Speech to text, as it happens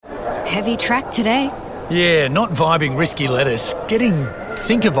Heavy track today. Yeah, not vibing risky lettuce. Getting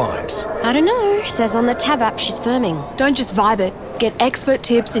sinker vibes. I don't know. Says on the Tab app she's firming. Don't just vibe it. Get expert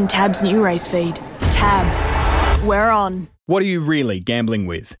tips in Tab's new race feed. Tab. We're on. What are you really gambling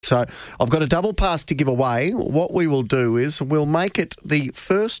with? So I've got a double pass to give away. What we will do is we'll make it the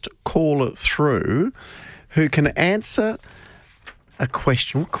first caller through who can answer a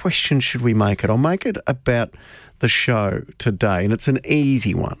question. What question should we make it? I'll make it about the show today, and it's an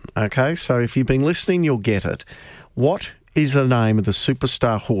easy one, okay? So if you've been listening, you'll get it. What is the name of the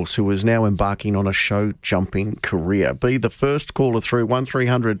superstar horse who is now embarking on a show-jumping career? Be the first caller through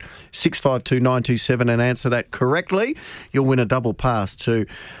 1300 652 927 and answer that correctly. You'll win a double pass to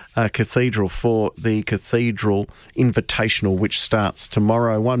Cathedral for the Cathedral Invitational, which starts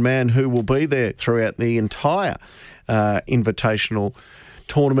tomorrow. One man who will be there throughout the entire Invitational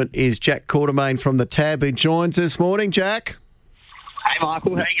tournament is Jack Quartermain from the Tab, who joins us. Morning, Jack. Hey,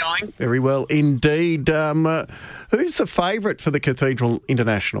 Michael. How you going? Very well indeed. Who's the favourite for the Cathedral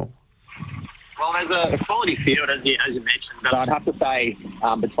International? Well, there's a quality field, as you mentioned, but I'd have to say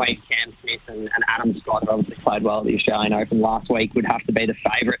between Cam Smith and Adam Scott, who obviously played well at the Australian Open last week, would have to be the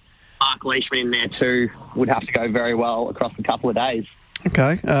favourite. Mark Leishman in there too would have to go very well across a couple of days.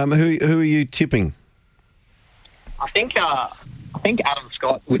 Okay. Who are you tipping? I think Adam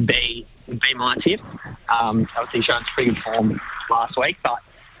Scott would be my tip. Obviously showed pretty good form last week, but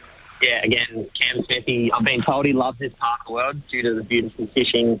yeah, again, Cam Smith, I've been told he loves this part of the world due to the beautiful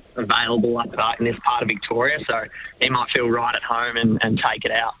fishing available up in this part of Victoria, so he might feel right at home and take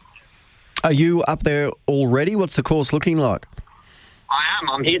it out. Are you up there already? What's the course looking like? I am.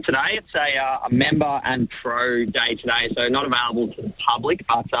 I'm here today. It's a member and pro day today, so not available to the public,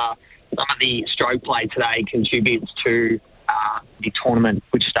 but some of the stroke play today contributes to the tournament,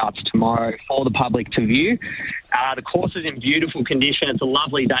 which starts tomorrow, for the public to view. The course is in beautiful condition. It's a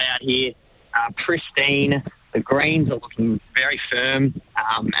lovely day out here, pristine. The greens are looking very firm,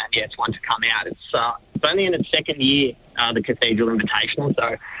 and yeah, it's one to come out. It's only in its second year, the Cathedral Invitational,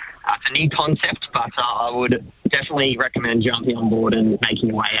 so it's a new concept, but I would definitely recommend jumping on board and making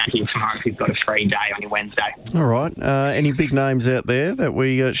your way out here tomorrow if you've got a free day on your Wednesday. All right. Any big names out there that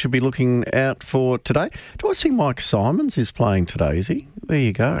we should be looking out for today? Do I see Mike Simons is playing today, is he? There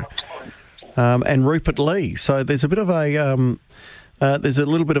you go. And Rupert Lee. So there's a bit of there's a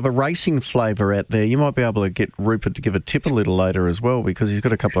little bit of a racing flavour out there. You might be able to get Rupert to give a tip a little later as well, because he's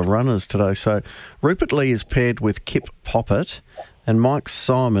got a couple of runners today. So Rupert Lee is paired with Kip Poppet and Mike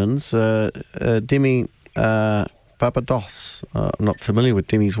Simons, Dimi Papados. I'm not familiar with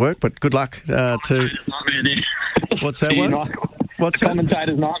Dimi's work, but good luck to... Nightmare there. What's that one? What's that?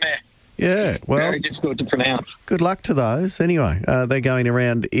 Commentator's nightmare. Yeah, well... Very difficult to pronounce. Good luck to those. Anyway, they're going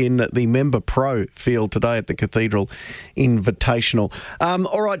around in the member pro field today at the Cathedral Invitational.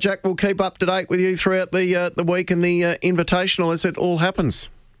 All right, Jack, we'll keep up to date with you throughout the week and the Invitational as it all happens.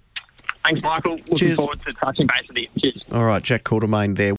 Thanks, Michael. Looking forward to touching base with you. Cheers. All right, Jack Quartermain there.